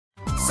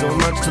so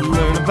much to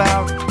learn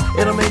about.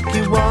 It'll make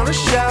you wanna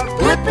shout,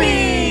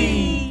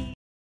 Blippi!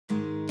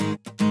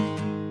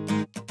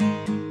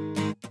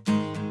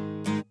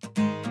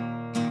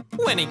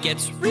 When it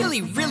gets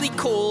really, really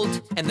cold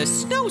and the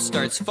snow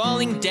starts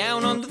falling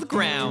down onto the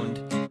ground,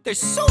 there's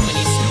so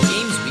many snow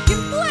games we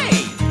can play.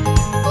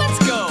 Let's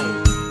go!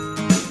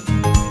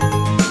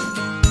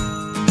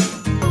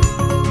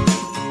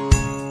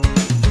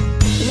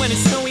 When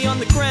it's snowy on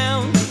the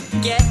ground,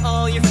 get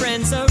all your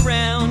friends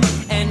around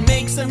and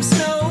make some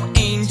snow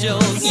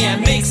angels. Yeah,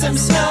 make some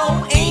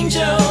snow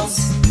angels.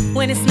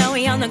 When it's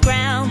snowy on the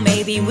ground,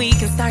 maybe we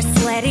can start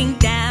sledding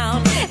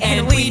down.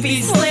 And we'd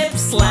be slip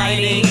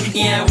sliding.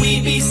 Yeah,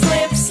 we'd be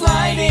slip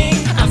sliding.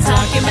 I'm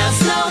talking about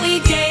snowy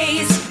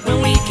days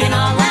when we can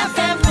all laugh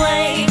and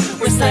play.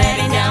 We're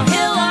sledding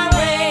downhill our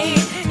way.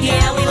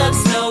 Yeah, we love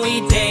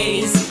snowy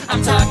days.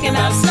 I'm talking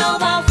about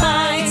snowball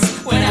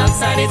fights when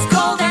outside it's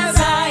cold as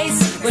ice.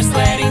 We're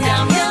sledding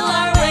downhill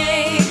our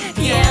way.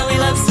 Yeah, we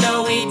love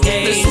snowy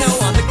days. There's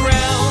snow on the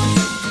ground.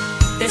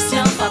 There's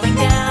snow falling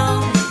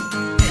down.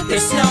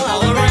 There's snow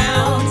all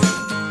around.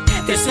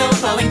 There's snow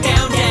falling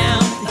down,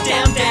 down,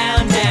 down,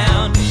 down,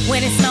 down.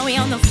 When it's snowy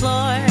on the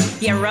floor,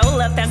 yeah,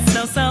 roll up that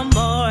snow some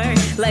more.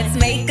 Let's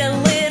make a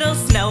little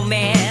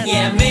snowman.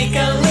 Yeah, make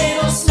a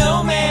little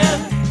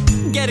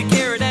snowman. Get a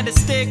carrot and a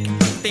stick.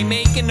 They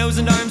make a nose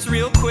and arms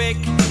real quick.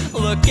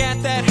 Look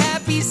at that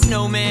happy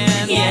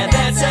snowman. Yeah,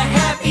 that's a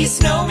happy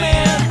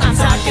snowman. I'm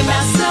talking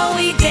about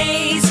snowy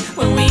days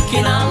when we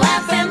can all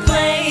laugh and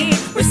play.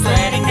 We're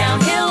sledding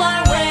downhill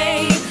our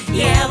way.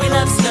 Yeah, we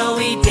love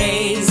snowy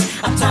days.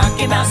 I'm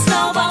talking about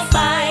snowball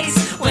fights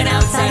when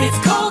outside it's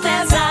cold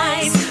as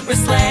ice. We're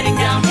sledding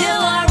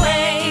downhill our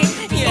way.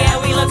 Yeah,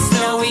 we love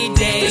snowy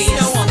days. There's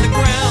snow on the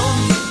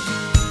ground.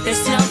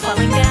 There's snow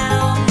falling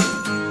down.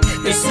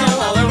 There's snow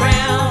all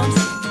around.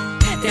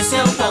 There's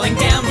snow falling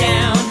down,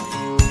 down.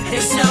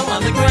 There's snow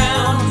on the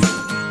ground.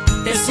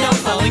 There's snow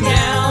falling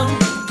down.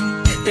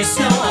 There's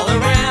snow all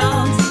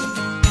around.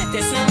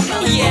 There's snow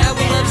falling down. Yeah,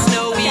 we love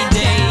snowy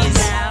days.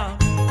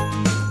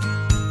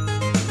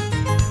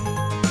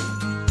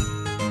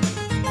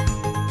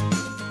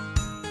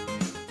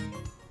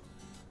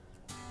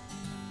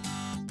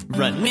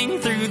 Running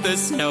through the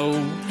snow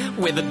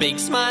with a big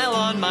smile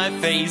on my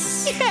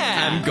face.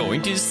 Yeah! I'm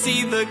going to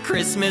see the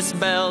Christmas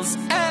bells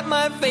at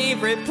my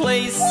favorite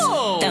place.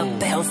 Whoa! The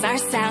bells are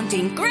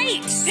sounding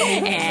great,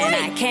 and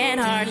I can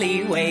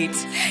hardly wait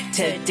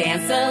to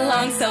dance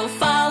along. So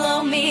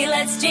follow me,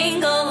 let's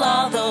jingle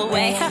all the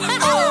way.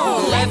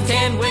 Oh! Left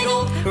hand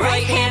wiggle,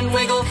 right hand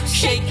wiggle,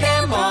 shake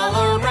them all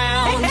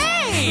around.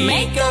 Hey!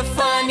 Make a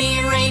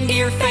funny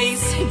reindeer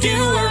face, do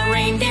a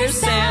reindeer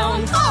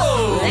sound.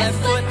 Oh! Left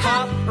foot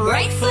hop,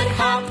 right foot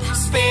hop,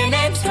 spin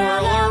and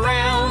twirl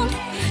around.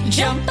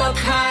 Jump up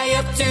high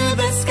up to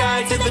the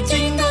sky to the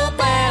jingle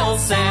bell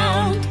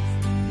sound.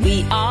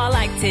 We all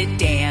like to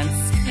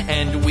dance,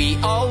 and we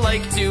all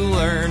like to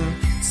learn.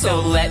 So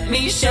let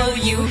me show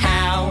you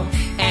how.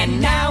 And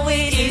now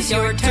it is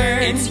your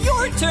turn. It's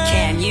your turn.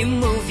 Can you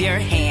move your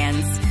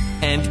hands?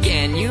 And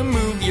can you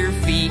move your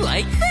feet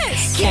like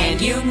this? Can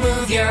you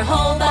move your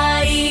whole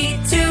body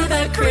to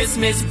the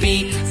Christmas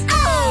beat?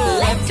 Oh!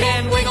 Left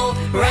hand wiggle,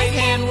 right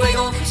hand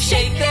wiggle,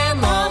 shake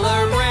them all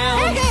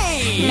around.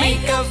 Hey!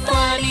 Make a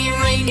funny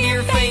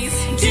reindeer face,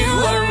 do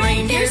a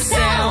reindeer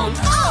sound.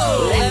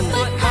 Oh! Left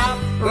foot hop,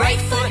 right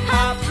foot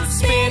hop,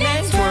 spin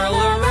and twirl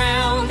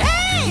around.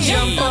 Hey!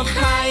 Jump up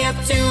high up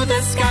to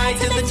the sky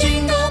to the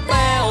jingle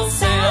bell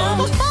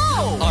sound.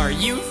 Oh! Are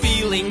you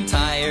feeling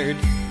tired?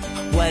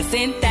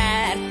 Wasn't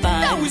that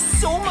fun? That was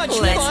so much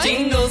fun. Let's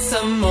jingle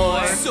some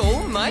more. So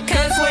much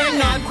fun. 'Cause we're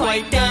not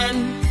quite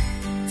done.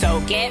 So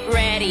get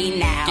ready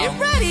now. Get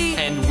ready.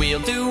 And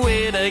we'll do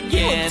it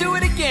again. We'll do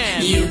it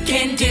again. You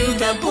can do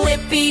the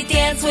Blippi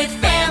dance with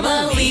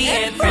family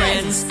and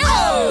friends.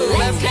 Oh!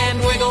 Left hand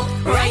wiggle,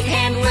 right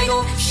hand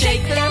wiggle,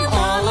 shake them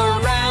all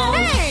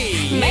around.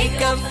 Hey!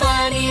 Make a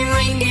funny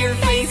reindeer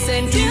face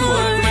and do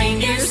a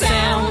reindeer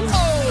sound.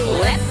 Oh!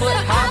 Left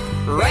foot hop,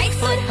 right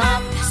foot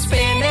hop,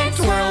 spin and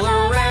twirl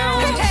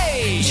around.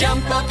 Hey!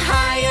 Jump up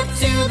high up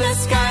to the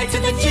sky to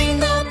the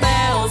jingle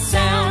bell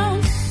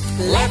sound.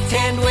 Left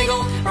hand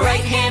wiggle,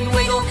 right hand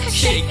wiggle,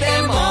 shake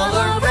them all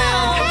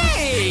around.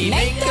 Hey!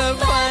 Make a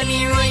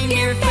funny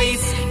reindeer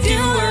face, do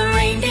a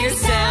reindeer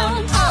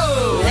sound.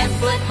 Oh! Left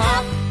foot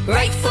hop,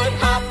 right foot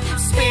hop,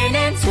 spin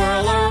and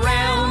twirl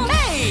around.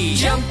 Hey!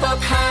 Jump up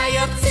high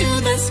up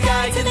to the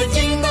sky to the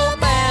jingle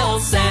bell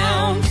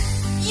sound.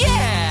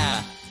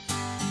 Yeah!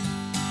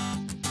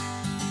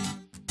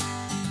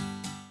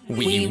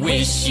 We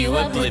wish you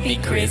a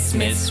Blippi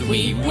Christmas.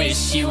 We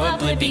wish you a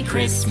Blippi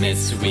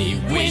Christmas. We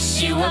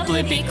wish you a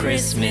Blippi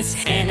Christmas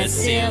and a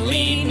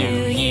silly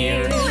New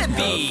Year.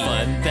 The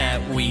fun that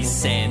we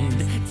send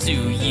to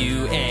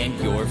you and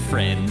your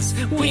friends.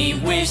 We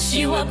wish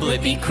you a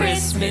Blippi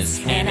Christmas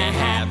and a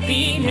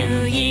happy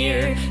New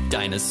Year.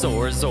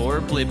 Dinosaurs or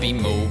Blippi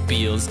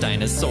mobiles.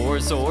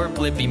 Dinosaurs or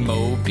Blippi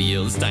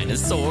mobiles.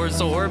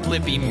 Dinosaurs or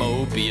Blippi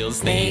mobiles.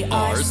 They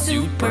are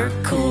super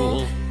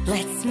cool.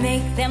 Let's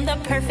make them the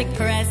perfect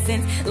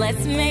presents.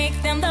 Let's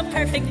make them the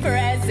perfect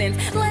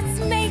presents. Let's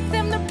make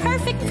them the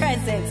perfect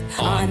presents.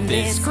 On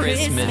this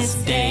Christmas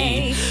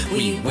Day,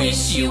 we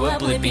wish you a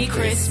Blippi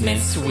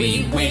Christmas.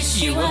 We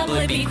wish you a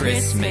Blippi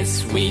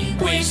Christmas. We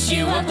wish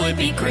you a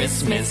Blippi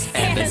Christmas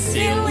and a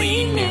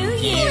silly New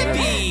Year.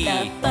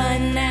 The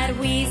fun that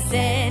we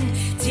send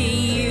to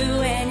you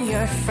and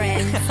your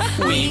friends.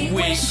 We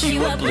wish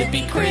you a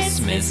Blippi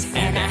Christmas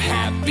and a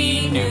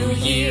Happy New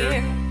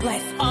Year.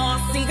 Let's all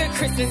sing a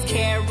Christmas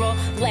carol.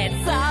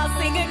 Let's all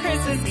sing a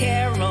Christmas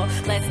carol.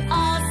 Let's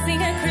all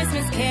sing a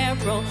Christmas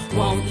carol.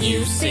 Won't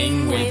you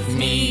sing with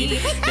me?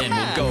 Then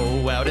we'll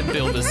go out and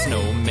build a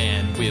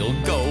snowman. We'll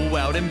go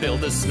out and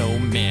build a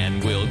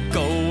snowman. We'll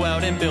go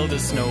out and build a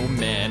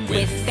snowman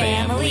with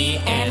family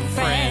and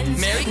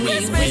friends. Merry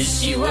Christmas! We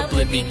wish you a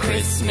Blippi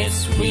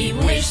Christmas. We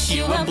wish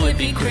you a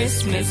Blippi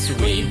Christmas.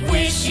 We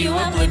wish you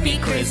a Blippi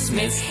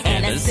Christmas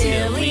and a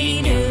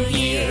silly New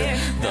Year.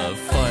 The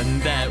fun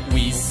that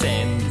we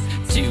send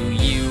to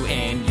you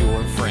and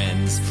your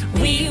friends.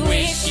 We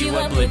wish you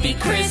a Blippi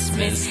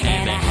Christmas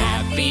and a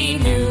Happy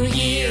New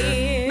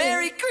Year.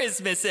 Merry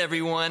Christmas,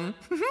 everyone!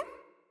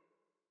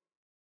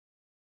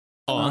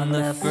 On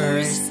the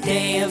first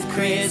day of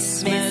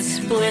Christmas,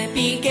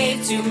 Blippi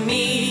gave to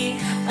me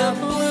a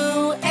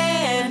blue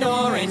and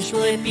orange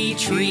Blippi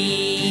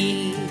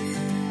tree.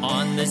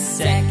 On the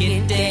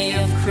second day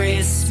of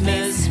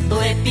Christmas,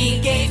 Blippi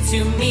gave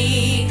to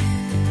me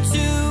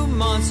 2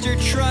 monster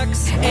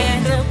trucks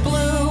and a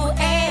blue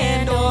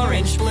and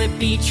orange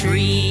Blippi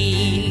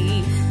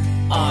tree.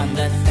 On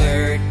the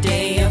third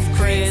day of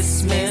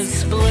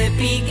Christmas,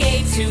 Blippi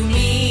gave to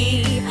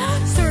me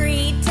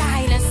 3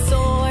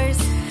 dinosaurs,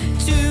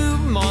 2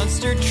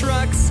 monster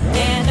trucks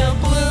and a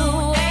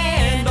blue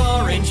and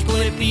orange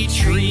Blippi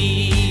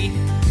tree.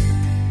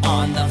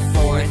 On the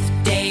fourth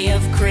day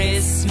of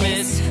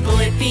Christmas,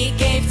 Blippi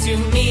gave to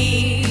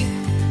me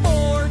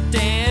 4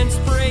 dance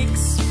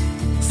breaks,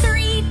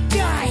 3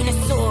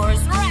 dinosaurs,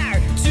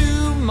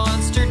 2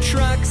 monster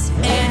trucks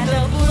and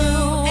a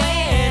blue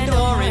and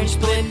orange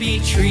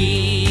Blippi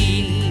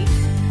tree.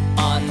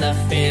 On the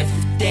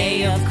fifth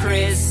day of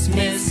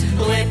Christmas,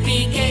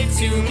 Blippi gave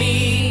to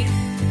me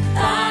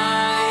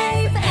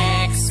 5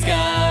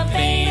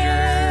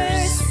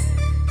 excavators,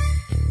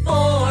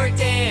 4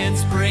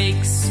 dance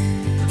breaks,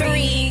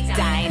 3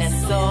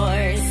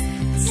 dinosaurs,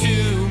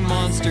 2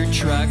 monster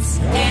trucks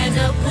and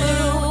a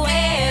blue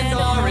and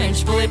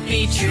orange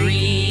Blippi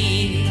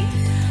tree.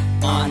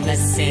 On the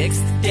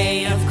 6th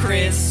day of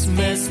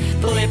Christmas,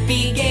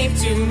 Blippi gave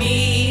to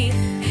me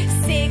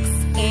 6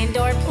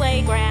 indoor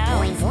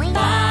playgrounds,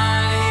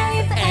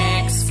 5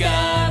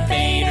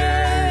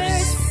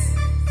 excavators,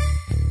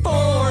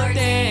 4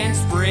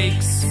 dance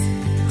breaks,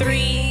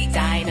 3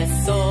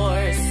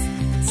 dinosaurs,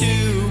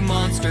 2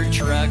 monster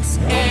trucks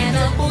and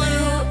a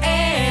blue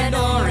and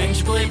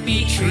orange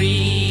Blippi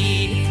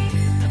tree.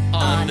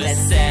 On the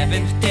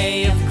 7th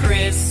day of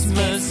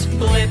Christmas,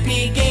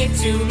 Blippi gave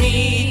to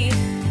me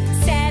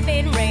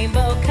 7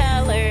 rainbow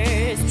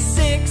colors,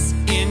 6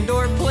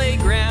 indoor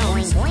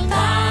playgrounds,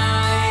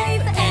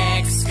 5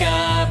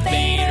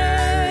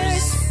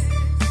 excavators,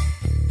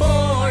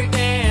 4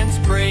 dance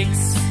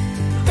breaks,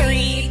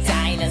 3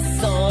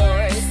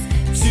 dinosaurs,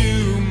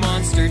 2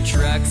 monster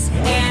trucks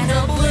and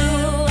a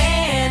blue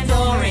and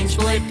orange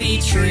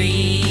Blippi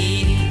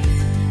tree.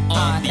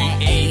 On the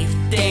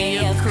 8th day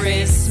of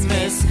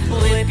Christmas,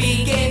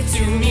 Blippi gave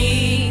to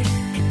me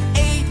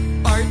 8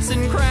 arts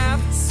and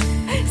crafts,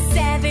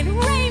 7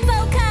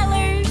 rainbow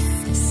colors,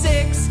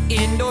 6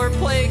 indoor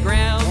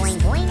playgrounds,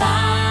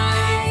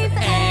 5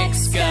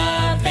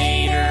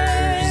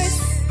 excavators,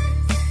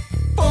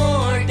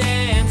 4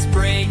 dance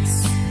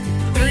breaks,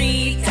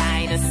 3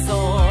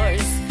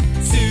 dinosaurs,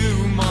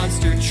 2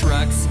 monster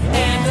trucks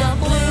and a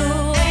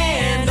blue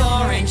and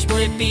orange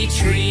Blippi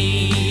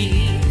tree.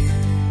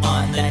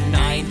 On the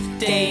 9th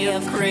day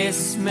of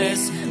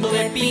Christmas,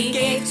 Blippi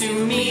gave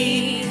to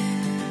me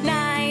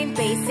 9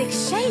 basic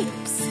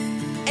shapes,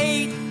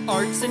 8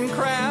 arts and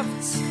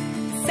crafts,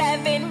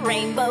 7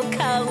 rainbow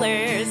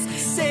colors,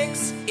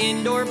 6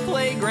 indoor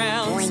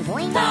playgrounds,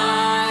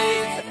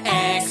 5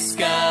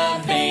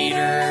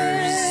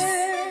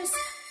 excavators,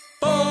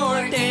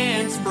 4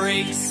 dance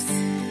breaks,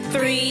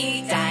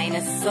 3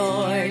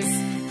 dinosaurs,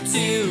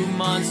 2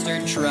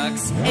 monster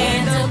trucks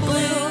and a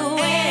blue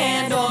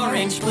and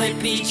orange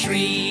Blippi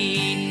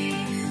tree.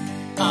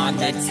 On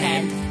the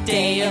 10th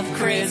day of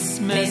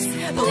Christmas,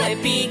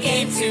 Blippi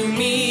gave to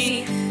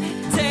me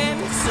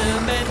 10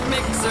 cement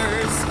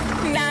mixers,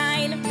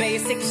 9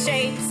 basic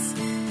shapes,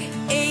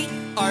 8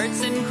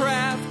 arts and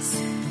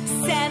crafts,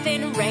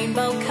 7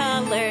 rainbow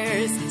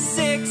colors,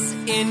 6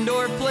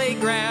 indoor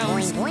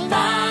playgrounds,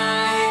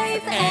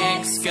 5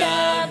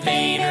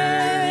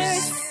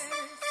 excavators,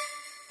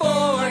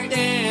 4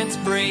 dance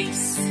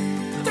breaks,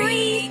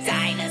 3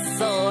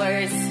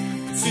 dinosaurs,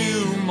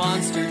 2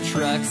 monster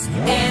trucks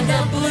and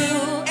a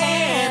blue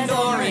and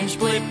orange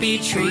Blippi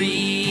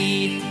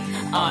tree.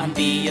 On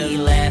the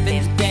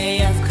 11th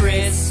day of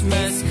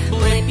Christmas,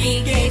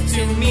 Blippi gave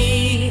to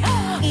me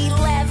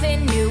 11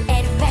 new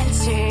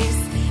adventures.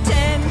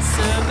 10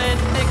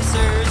 cement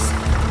mixers.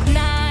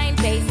 9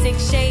 basic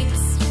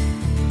shapes.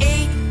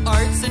 8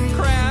 arts and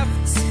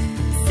crafts.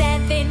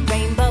 7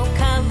 rainbow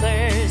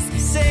colors.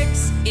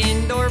 6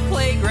 indoor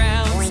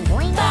playgrounds.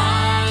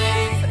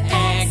 5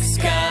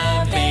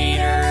 excavators.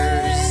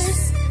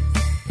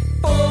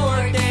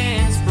 4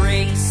 dance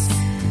breaks.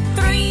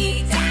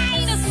 3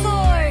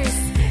 dinosaurs.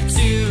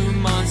 2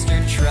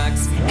 monster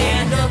trucks.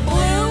 And a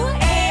blue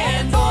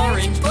and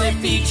orange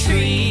Blippi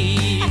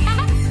tree.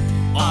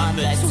 On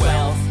the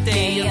 12th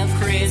day of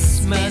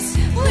Christmas,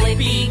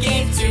 Blippi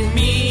gave to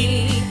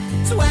me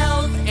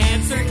 12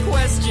 answered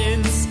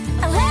questions.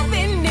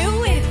 11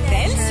 new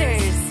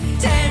adventures.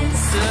 10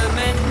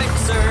 cement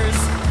mixers.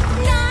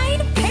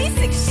 9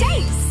 basic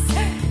shapes.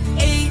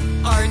 8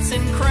 arts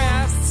and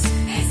crafts.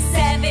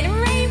 7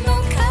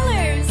 rainbow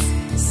colors.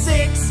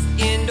 6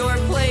 indoor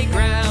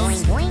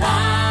playgrounds.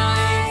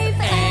 5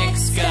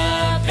 excavators.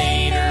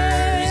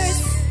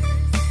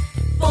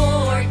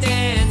 4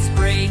 dance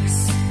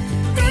breaks.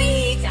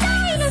 3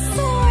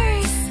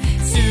 dinosaurs.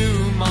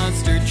 2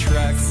 monster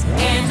trucks.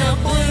 And a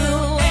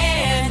blue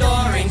and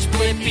orange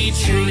Blippi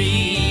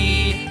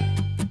tree.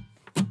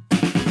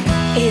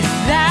 Is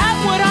that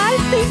what I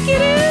think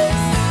it is?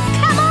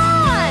 Come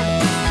on!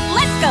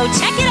 Let's go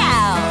check it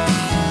out!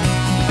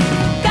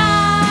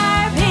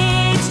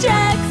 Garbage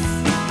trucks!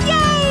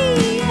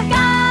 Yay!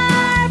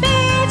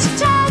 Garbage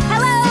truck!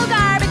 Hello,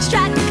 garbage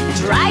truck!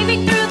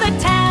 Driving through the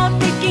town,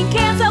 picking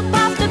cans up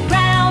off the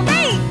ground.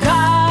 Hey!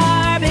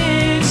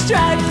 Garbage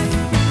trucks!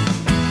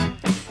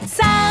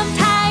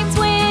 Sometimes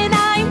when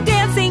I'm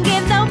dancing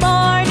in the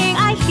morning,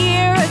 I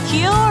hear a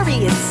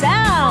curious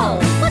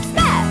sound. What's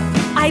that?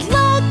 I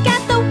look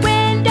at the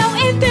window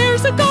and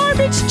there's a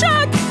garbage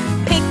truck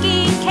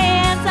picking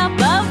cans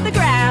above the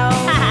ground.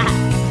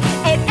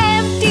 It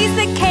empties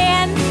the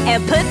can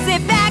and puts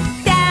it back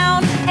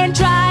down and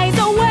drives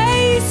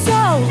away so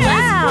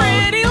loud.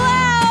 It's pretty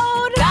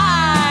loud.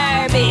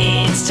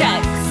 Garbage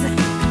trucks.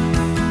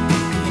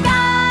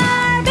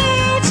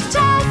 Garbage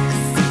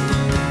trucks.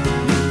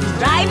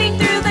 Driving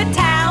through the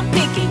town,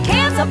 picking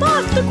cans up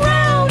off the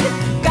ground.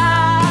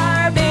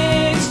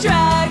 Garbage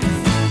trucks.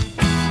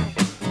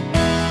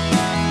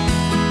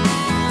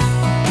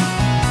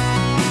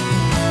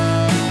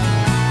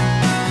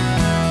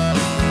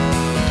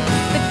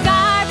 The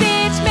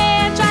garbage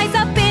man drives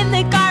up in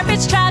the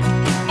garbage truck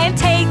and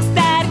takes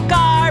that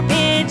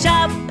garbage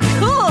up.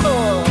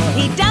 Cool!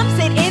 He dumps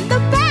it in the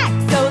back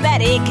so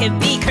that it can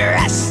be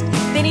crushed.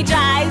 Then he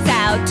drives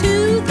out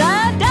to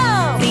the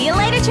dump. See you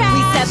later, trash!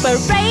 We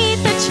separate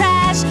the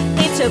trash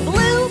into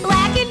blue,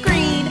 black, and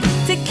green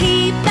to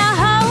keep the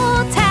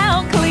whole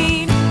town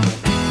clean.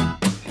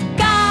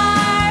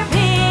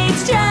 Garbage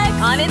truck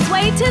on its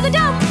way to the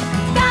dump.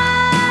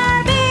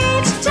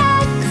 Garbage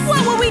truck,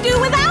 what would we do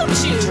without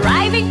you?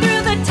 Driving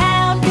through the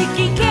town,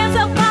 picking cans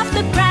up off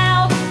the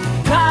ground.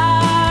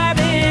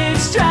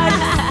 Garbage truck.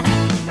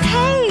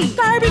 Hey,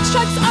 garbage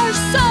trucks are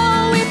so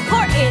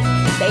important.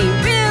 They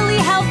really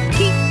help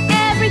keep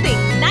everything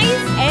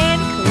nice and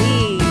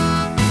clean.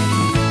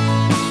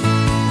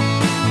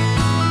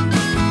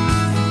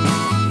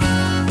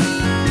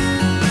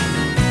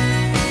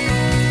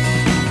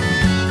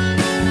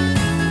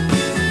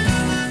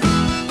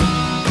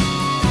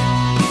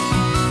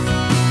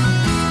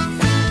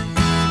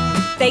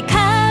 They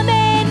come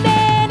in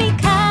many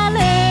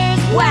colors.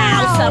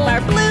 Wow! Some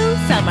are blue,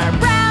 some are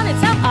brown, and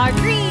some are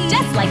green.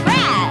 Just like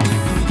grass.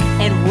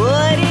 And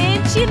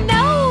wouldn't you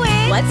know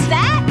it? What's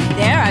that?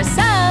 There are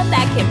some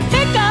that can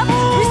pick up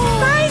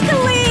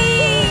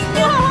recycling.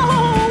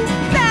 Whoa!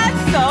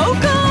 That's so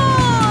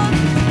cool!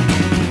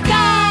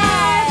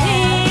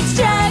 Garbage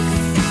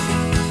trucks.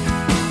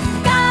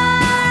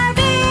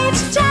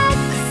 Garbage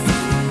trucks.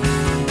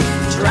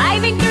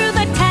 Driving through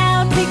the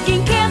town,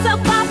 picking cans up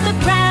off the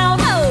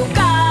ground. Oh,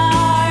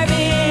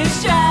 garbage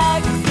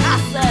trucks.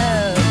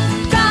 Awesome.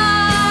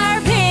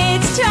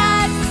 Garbage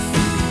trucks.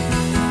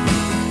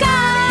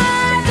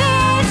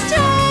 Garbage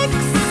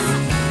trucks.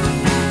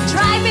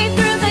 Driving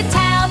through the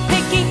town,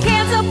 picking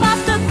cans up off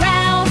the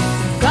ground.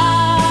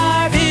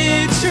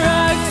 Garbage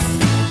trucks.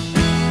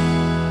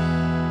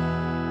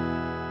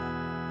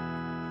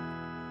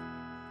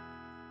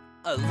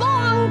 A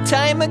long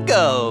time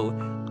ago,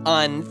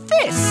 on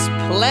this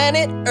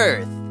planet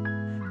Earth,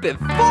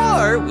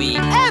 before we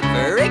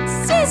ever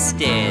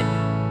existed,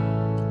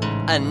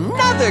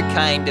 another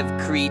kind of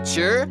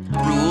creature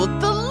ruled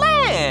the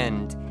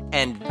land,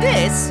 and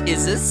this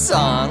is a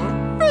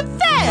song for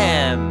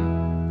them.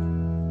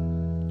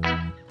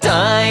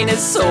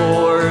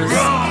 Dinosaurs,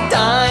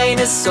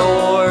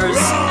 dinosaurs,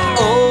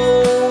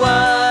 oh,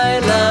 I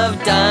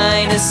love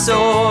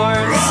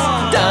dinosaurs.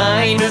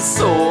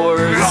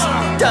 Dinosaurs,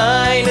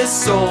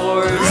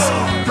 dinosaurs,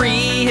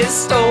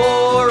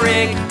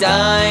 prehistoric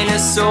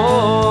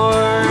dinosaurs.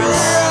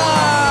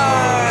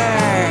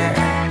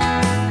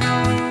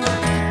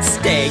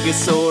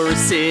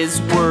 Stegosauruses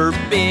were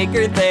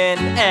bigger than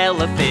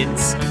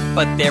elephants,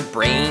 but their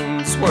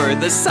brains were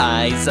the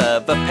size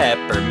of a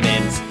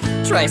peppermint.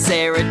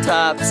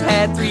 Triceratops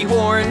had 3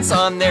 horns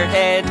on their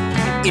head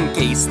in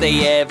case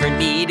they ever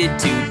needed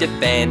to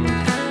defend.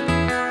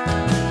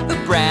 The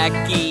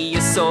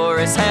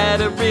Brachiosaurus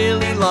had a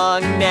really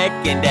long neck,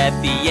 and at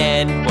the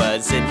end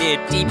was an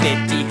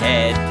itty-bitty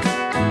head.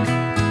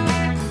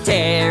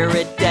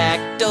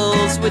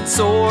 Pterodactyls would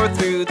soar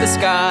through the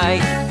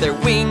sky. Their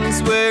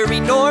wings were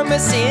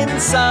enormous in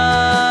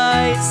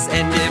size,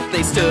 and if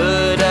they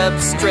stood up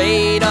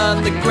straight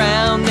on the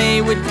ground,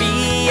 they would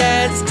be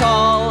as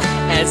tall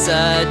as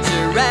a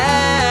giraffe.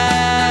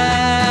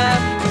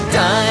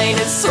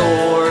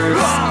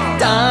 Dinosaurs,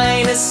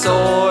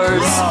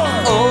 dinosaurs,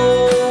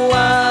 oh,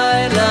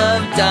 I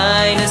love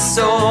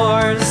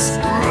dinosaurs.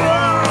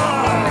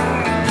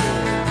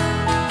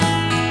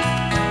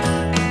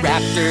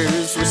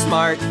 Raptors were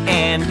smart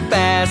and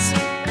fast,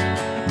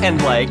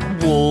 and like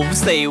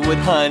wolves they would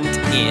hunt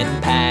in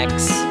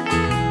packs.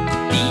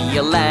 The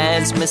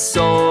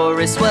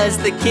Elasmosaurus was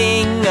the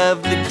king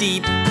of the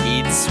deep.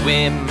 He'd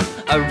swim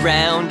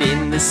around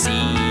in the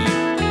sea.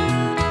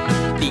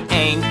 The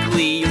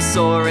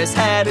Ankylosaurus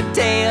had a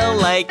tail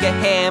like a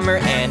hammer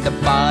and a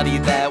body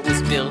that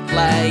was built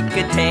like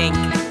a tank.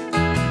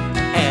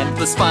 And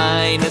the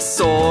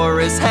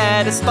Spinosaurus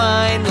had a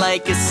spine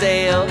like a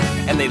sail,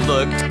 and they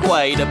looked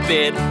quite a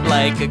bit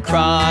like a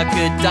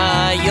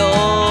crocodile.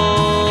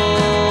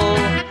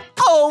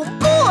 Oh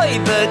boy,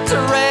 the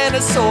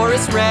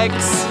Tyrannosaurus Rex,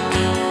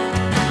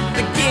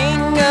 the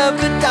king of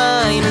the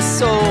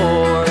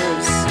dinosaurs.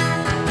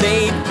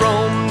 They'd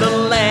roam the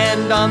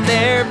land on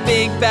their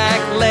big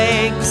back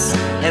legs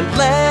and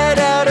let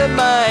out a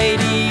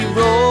mighty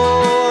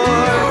roar.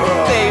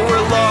 They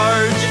were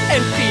large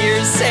and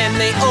fierce, and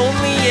they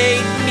only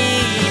ate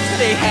meat.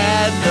 They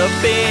had the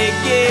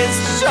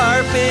biggest,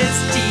 sharpest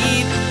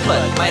teeth,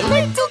 but my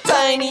little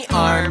tiny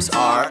arms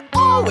are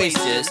always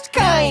just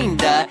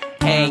kinda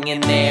hanging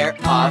there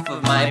off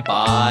of my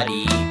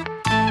body.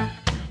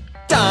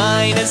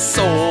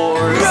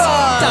 Dinosaurs,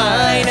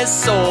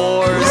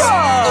 dinosaurs,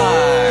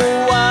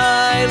 oh,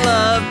 I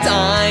love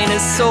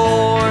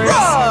dinosaurs.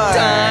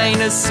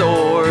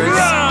 Dinosaurs,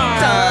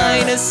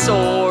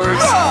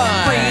 dinosaurs,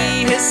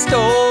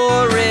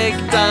 prehistoric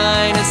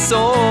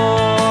dinosaurs.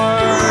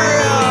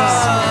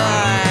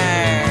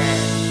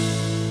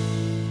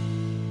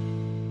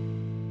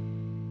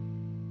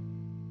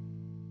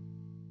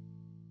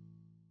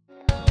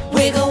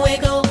 Wiggle,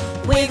 wiggle,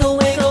 wiggle,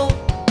 wiggle.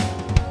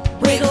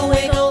 Wiggle,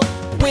 wiggle,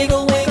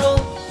 wiggle, wiggle.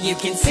 You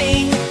can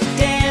sing,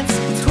 dance,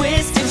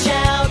 twist and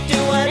shout. Do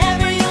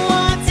whatever you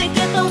want to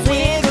get those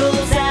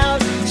wiggles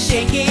out.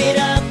 Shake it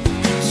up,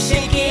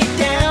 shake it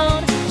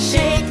down.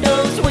 Shake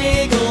those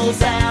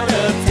wiggles out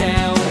of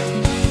town.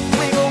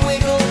 Wiggle,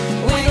 wiggle,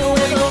 wiggle,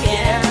 wiggle,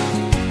 yeah.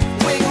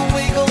 Wiggle,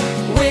 wiggle,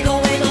 wiggle,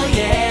 wiggle,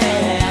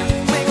 yeah.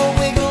 Wiggle,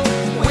 wiggle,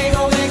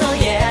 wiggle, wiggle,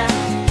 yeah.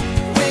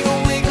 Wiggle,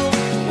 wiggle,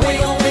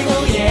 wiggle,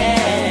 wiggle,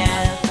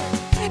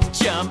 yeah.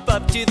 Jump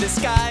up to the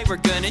sky, we're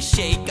gonna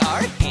shake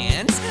our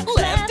hands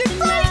left and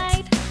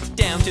right,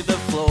 down to the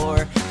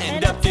floor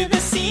and up to the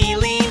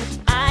ceiling.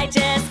 I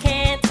just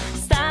can't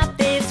stop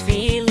this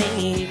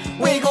feeling.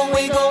 Wiggle,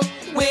 wiggle,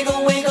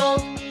 wiggle,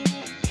 wiggle.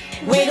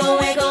 Wiggle,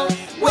 wiggle,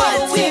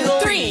 1, 2,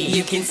 3.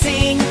 You can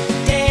sing,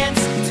 dance,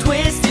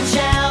 twist and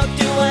shout.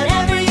 Do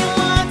whatever you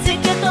want to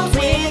get those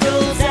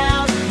wiggles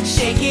out.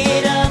 Shake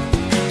it up,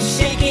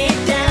 shake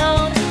it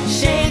down.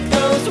 Shake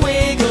those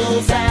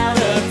wiggles out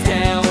of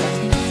town.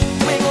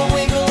 Wiggle,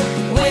 wiggle,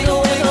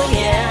 wiggle, wiggle,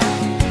 yeah.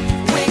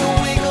 Wiggle,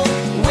 wiggle,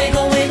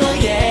 wiggle, wiggle,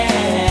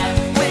 yeah.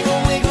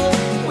 Wiggle, wiggle,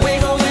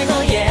 wiggle,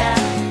 wiggle, yeah.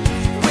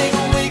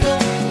 Wiggle, wiggle,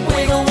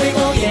 wiggle,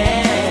 wiggle,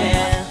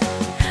 yeah.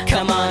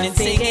 Come on and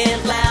sing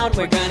it loud.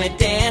 We're gonna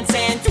dance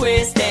and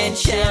twist and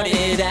shout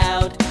it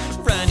out.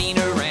 Running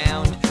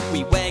around,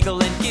 we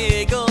waggle and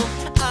giggle.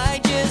 I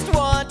just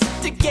want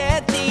to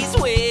get these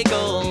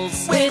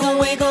wiggles. Wiggle,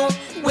 wiggle,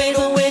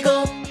 wiggle,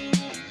 wiggle.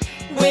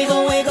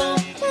 Wiggle, wiggle,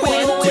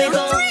 wiggle,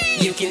 wiggle.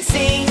 You can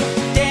sing,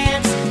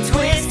 dance,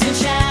 twist and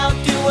shout.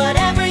 Do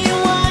whatever you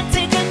want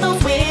to get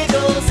those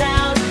wiggles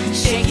out.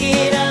 Shake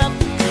it up,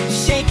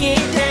 shake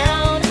it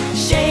down.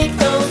 Shake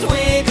those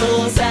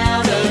wiggles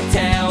out of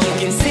town. You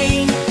can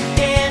sing,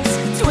 dance,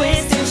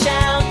 twist and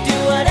shout. Do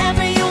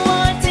whatever you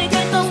want to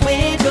get those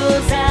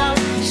wiggles out.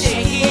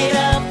 Shake it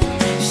up,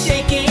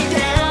 shake it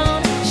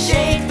down.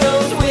 Shake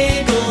those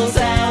wiggles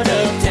out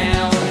of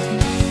town.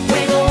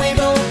 Wiggle,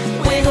 wiggle,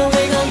 wiggle,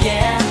 wiggle,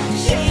 yeah.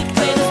 Shake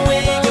those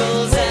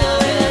wiggles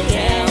out of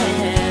town.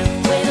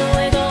 Wiggle,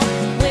 wiggle,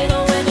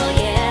 wiggle, wiggle,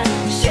 yeah.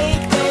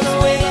 Shake those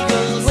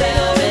wiggles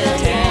out of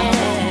town.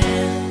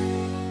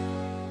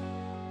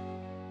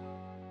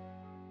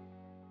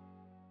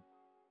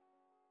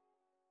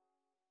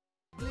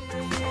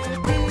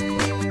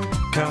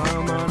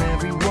 Come on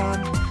everyone,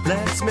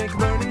 let's make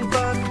learning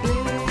fun.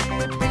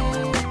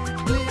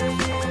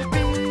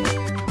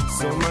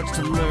 So much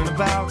to learn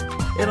about,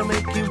 it'll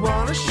make you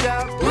wanna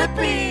shout,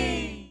 Blippi!